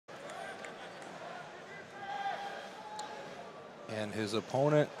And his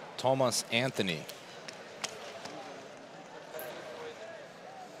opponent, Thomas Anthony.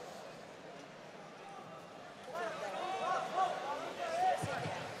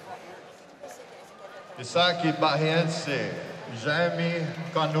 Saque barrense, Jaime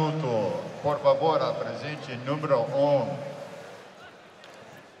Canuto. Por favor, apresente número 1.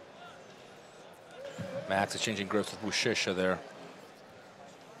 Max is changing grips with Bushisha there.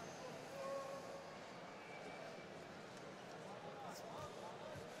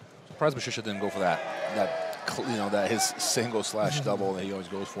 Surprised Bushisha didn't go for that his single / double that he always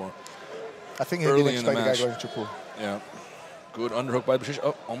goes for. I think he early didn't in the expect the guy match. going to pull. Yeah. Good underhook by Bushisha.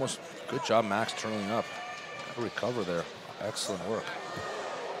 Oh, almost. Good job, Max, turning up. Got to recover there. Excellent work.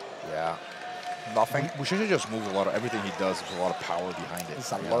 Yeah. Nothing. Bushisha just moves a lot of everything he does. There's a lot of power behind it.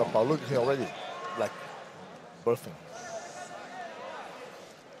 It's a lot of power. Look, he already like birthing.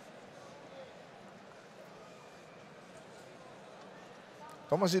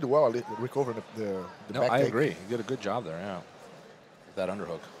 Thomas did well recovering the No, back I take. agree. He did a good job there, yeah. With that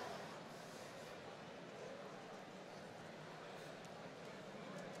underhook.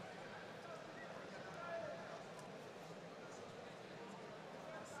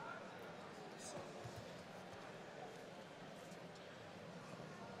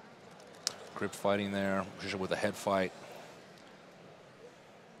 Grip fighting there, Bushisha with a head fight.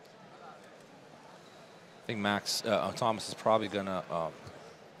 I think Thomas is probably gonna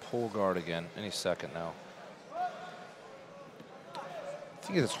pull guard again any second now. I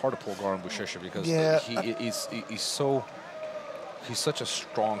think it's hard to pull guard on Bushisha because he's such a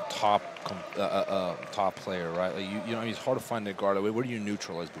strong top player, right? Like you know, he's hard to find the guard. Where do you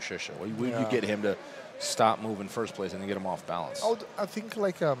neutralize Bushisha? Where do you get him to stop moving first place and then get him off balance? I think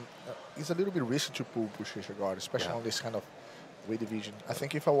like it's a little bit risky to pull Bushisha guard, especially on this kind of weight division. I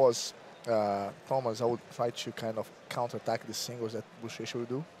think if I was Thomas, I would try to kind of counterattack the singles that Bushisha will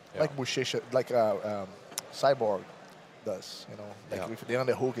do, like Bushisha, like Cyborg does, you know, like with the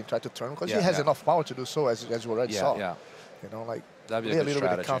underhook and try to turn because he has enough power to do so, as you already saw. Yeah. You know, like that'd be a a little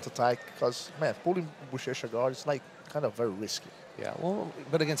strategy. bit of counterattack because man, pulling Bushisha guard is like kind of very risky. Yeah, well,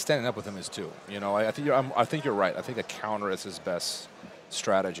 but again, standing up with him is too. You know, I think you're right. I think the counter is his best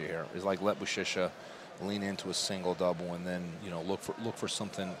strategy here. Is like let Bushisha lean into a single double and then look for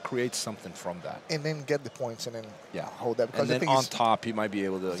something, create something from that, and then get the points and then hold that. Because and then on top he might be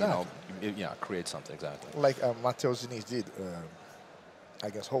able to create something exactly. Like Matheus Diniz did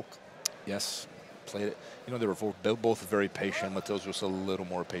against Hulk. Yes. Played it. You know, they were both very patient. Matheus was a little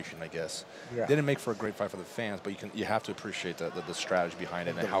more patient, I guess. Yeah. Didn't make for a great fight for the fans, but you have to appreciate the strategy behind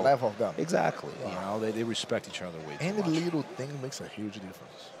it and the how level of them. Exactly. Wow. You know, they respect each other way too Any much. little thing makes a huge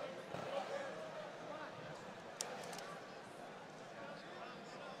difference.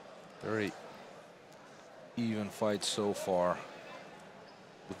 Very even fight so far,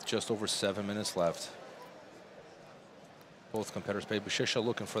 with just over 7 minutes left. Both competitors paid. Bushisha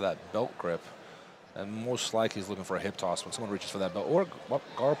looking for that belt grip. And most likely he's looking for a hip toss when someone reaches for that belt. Or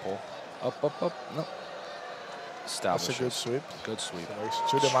guard pull. Up. No. That's a good sweep. Good sweep.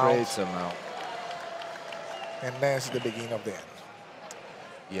 Straight him out. And that's the beginning of the end.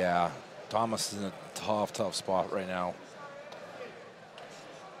 Yeah. Thomas is in a tough spot right now.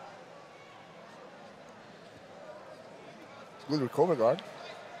 Good recover guard.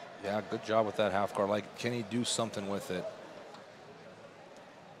 Yeah, good job with that half guard. Like, can he do something with it?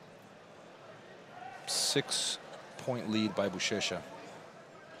 6-point lead by Bushisha.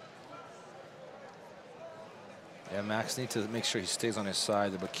 Yeah, Max needs to make sure he stays on his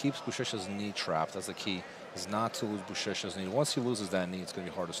side, but keeps Bushisha's knee trapped. That's the key, is not to lose Bushisha's knee. Once he loses that knee, it's going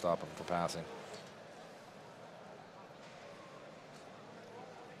to be hard to stop him from passing.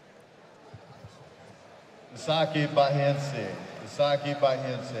 Saque barrense. Saque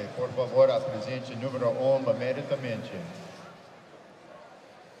barrense. Por favor, apresente número 1 meritamente.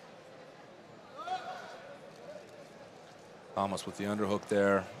 Thomas with the underhook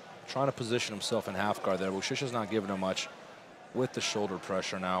there, trying to position himself in half guard there. Bushisha's not giving him much with the shoulder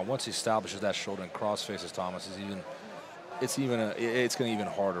pressure now. Once he establishes that shoulder and cross faces Thomas, it's going to be even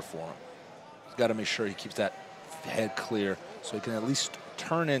harder for him. He's got to make sure he keeps that head clear so he can at least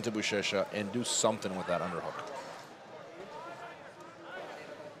turn into Bushisha and do something with that underhook.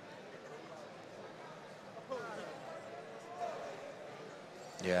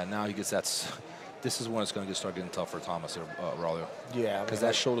 Yeah, now he gets that. This is when it's going to start getting tough for Thomas here, Raul. Yeah, because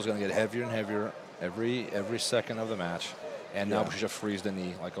that shoulder's going to get heavier and heavier every second of the match. And now Bushisha frees the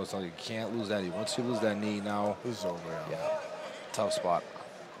knee. Like I was telling you, you can't lose that knee. Once you lose that knee, now he's over. Yeah, tough spot.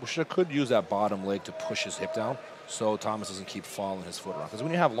 Bushisha could use that bottom leg to push his hip down so Thomas doesn't keep following his foot around. Because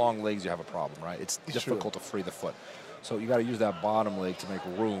when you have long legs, you have a problem, right? It's difficult to free the foot. So you got to use that bottom leg to make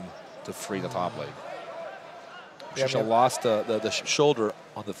room to free the top leg. Yeah, Buchecha lost the shoulder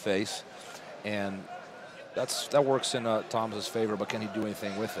on the face, and that works in Thomas's favor, but can he do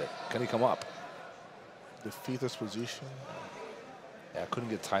anything with it? Can he come up? The fetus position. Yeah, couldn't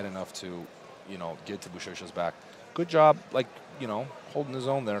get tight enough to, get to Buchecha's back. Good job, holding his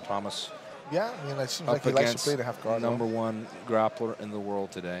own there, Thomas. Yeah, I mean, it seems Up like he likes to against play the half guard. number one grappler in the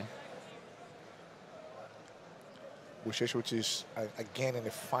world today. Buchecha, which is, again, in the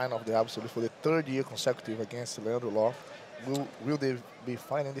final of the Absolute for the third year consecutive against Leandro Law. Will they be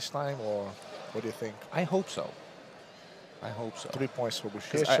fighting this time, or what do you think? I hope so. I hope so. 3 points for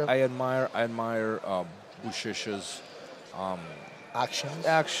Buchecha. I admire Buchecha's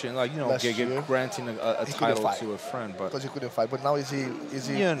action, like granting a title to a friend, but because he couldn't fight. But now is he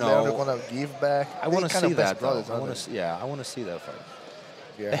Leandro gonna give back? I want to see that. Brothers, I want to see that fight.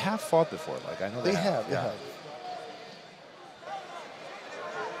 Yeah. They have fought before. Like I know they have. They have.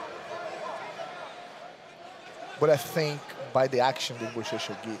 But I think by the action that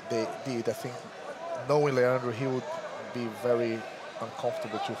Buchecha did, I think knowing Leandro, he would be very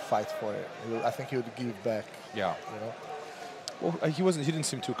uncomfortable to fight for it. I think he would give back. Yeah. Well, he didn't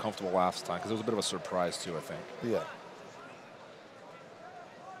seem too comfortable last time because it was a bit of a surprise too, I think. Yeah.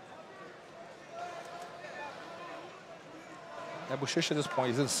 Now, Buchecha at this point,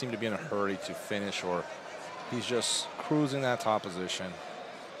 he doesn't seem to be in a hurry to finish, or he's just cruising that top position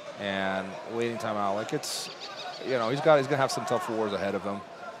and waiting time out. Like he's gonna have some tough wars ahead of him.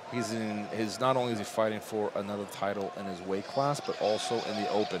 Not only is he fighting for another title in his weight class, but also in the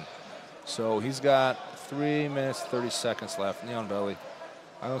open. So he's got 3 minutes, 30 seconds left, knee on belly.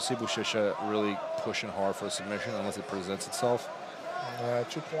 I don't see Buchecha really pushing hard for a submission unless it presents itself.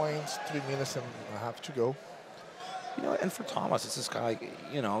 2 points, 3 minutes and a half to go. And for Thomas, it's this guy,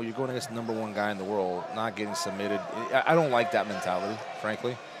 you're going against the number one guy in the world, not getting submitted. I don't like that mentality,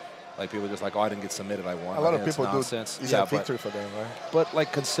 frankly. Like, people are just like, oh, I didn't get submitted, I won. A lot of people do. Nonsense. It's a victory for them, right? But,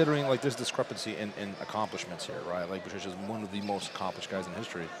 like, considering, like, there's discrepancy in accomplishments here, right? Like, Buchecha's one of the most accomplished guys in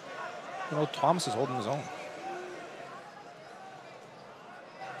history. Thomas is holding his own.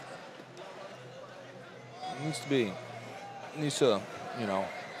 Needs to,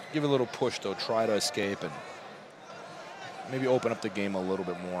 give a little push, though, try to escape and maybe open up the game a little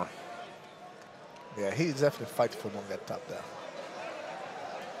bit more. Yeah, he's definitely fighting for that top there.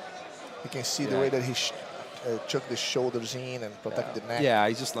 You can see the way that he took the shoulders in and protected the neck. Yeah,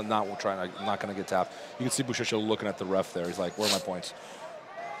 he's just not going to get tapped. You can see Buchecha looking at the ref there. He's like, where are my points?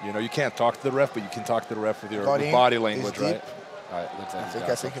 You can't talk to the ref, but you can talk to the ref with your body language, right? All right, looks like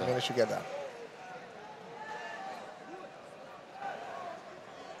I think he managed to get that.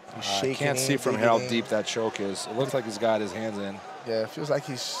 I can't see from how deep that choke is. It looks like he's got his hands in. Yeah, it feels like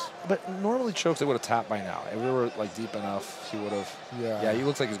he's... But normally chokes, they would have tapped by now. If we were, like, deep enough, he would have... Yeah, he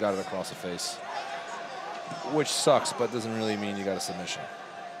looks like he's got it across the face. Which sucks, but doesn't really mean you got a submission.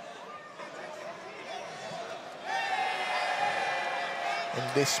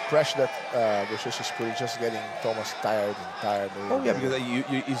 And this pressure that Buchecha's putting, just getting Thomas tired and tired. Oh, yeah, because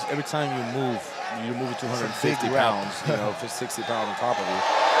every time you move 250 pounds, 60 pounds on top of you.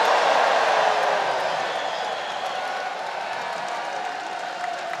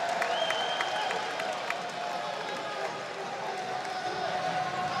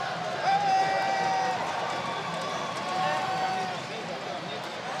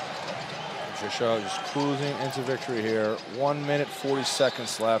 Buchecha just cruising into victory here. 1 minute, 40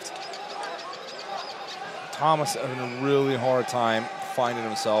 seconds left. Thomas having a really hard time finding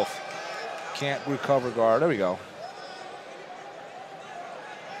himself. Can't recover guard. There we go.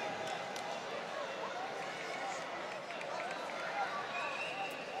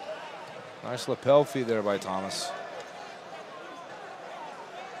 Nice lapel feed there by Thomas.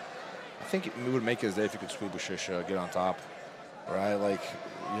 I think it would make his day if you could sweep Buchecha, get on top. Right? Like,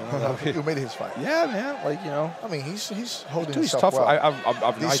 you made his fight. Yeah, man. Like, I mean, he's holding he's himself tough. well.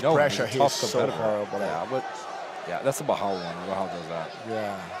 I know pressure, he's a tough so competitor. horrible. Yeah, but that's the Bahal one. Bahal does that.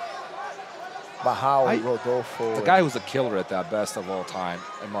 Yeah. Bahal, Rodolfo. The guy who's a killer at that, best of all time,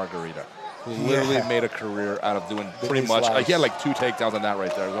 and Margarita, who literally made a career out of doing pretty much. He had like 2 takedowns on that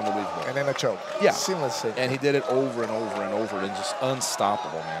right there. It was unbelievable. And then a choke. Yeah. Seamless. And he did it over and over and over, and just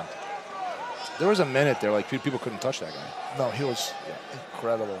unstoppable, man. There was a minute there, like, people couldn't touch that guy. No, he was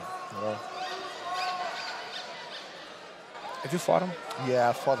incredible. Have you fought him? Yeah,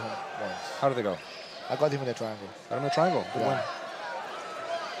 I fought him once. How did they go? I got him in a triangle. Got him in a triangle. Good win.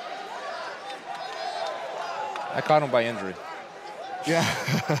 I caught him by injury. Yeah.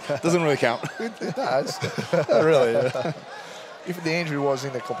 Doesn't really count. It does. Not really. If the injury was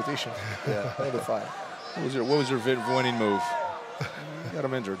in the competition, yeah, the fight. What was your winning move? You got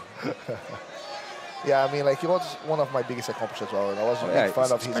him injured. Yeah, I mean, like, he was one of my biggest accomplishments as well, and I was a big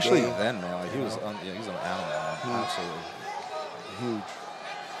fan of his especially game. then, man. Like, he was an animal, man. Absolutely. Huge.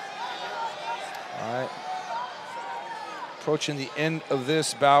 All right. Approaching the end of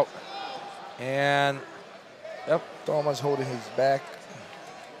this bout. And, yep. Thomas holding his back,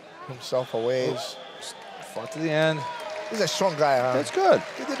 himself away. Fought to the end. He's a strong guy, huh? That's good.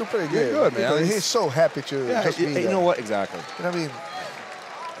 He did do pretty good. Good, man. He's so happy to just be there. You know what? Exactly. You know what I mean?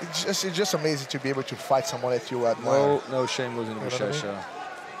 It's just amazing to be able to fight someone that you admire. No shame losing to Buchecha. I mean?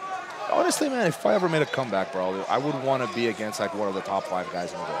 Honestly, man, if I ever made a comeback, bro, I would want to be against like one of the top 5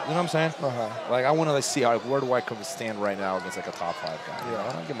 guys in the world. You know what I'm saying? Like, I want to see where do I come stand right now against like a top 5 guy. Yeah,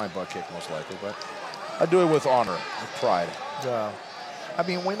 I don't get my butt kicked most likely, but I do it with honor, with pride. Yeah. I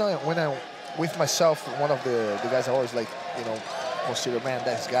mean, when I with myself, one of the guys I always like, you know, consider, man,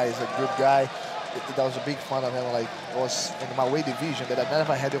 that guy is a good guy. That was a big fan of him. Like, was in my weight division that I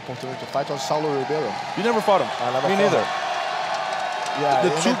never had the opportunity to fight was Saulo Ribeiro. You never fought him? I never Me fought neither. Him. Yeah, the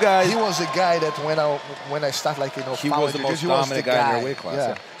two guys. He was a guy that when I started, like, you know, he was the most dominant guy in your weight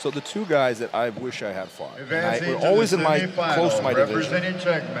class. Yeah. So the two guys that I wish I had fought, and Advancing were always in my close to my division. Representing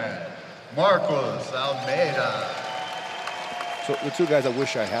Checkman, Marcos Almeida. So the two guys I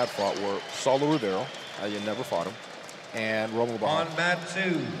wish I had fought were Saulo Ribeiro. You never fought him. And Romulo Barral. On mat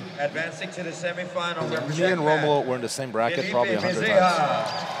 2, advancing to the semifinal. Me and Romulo were in the same bracket probably 100 times.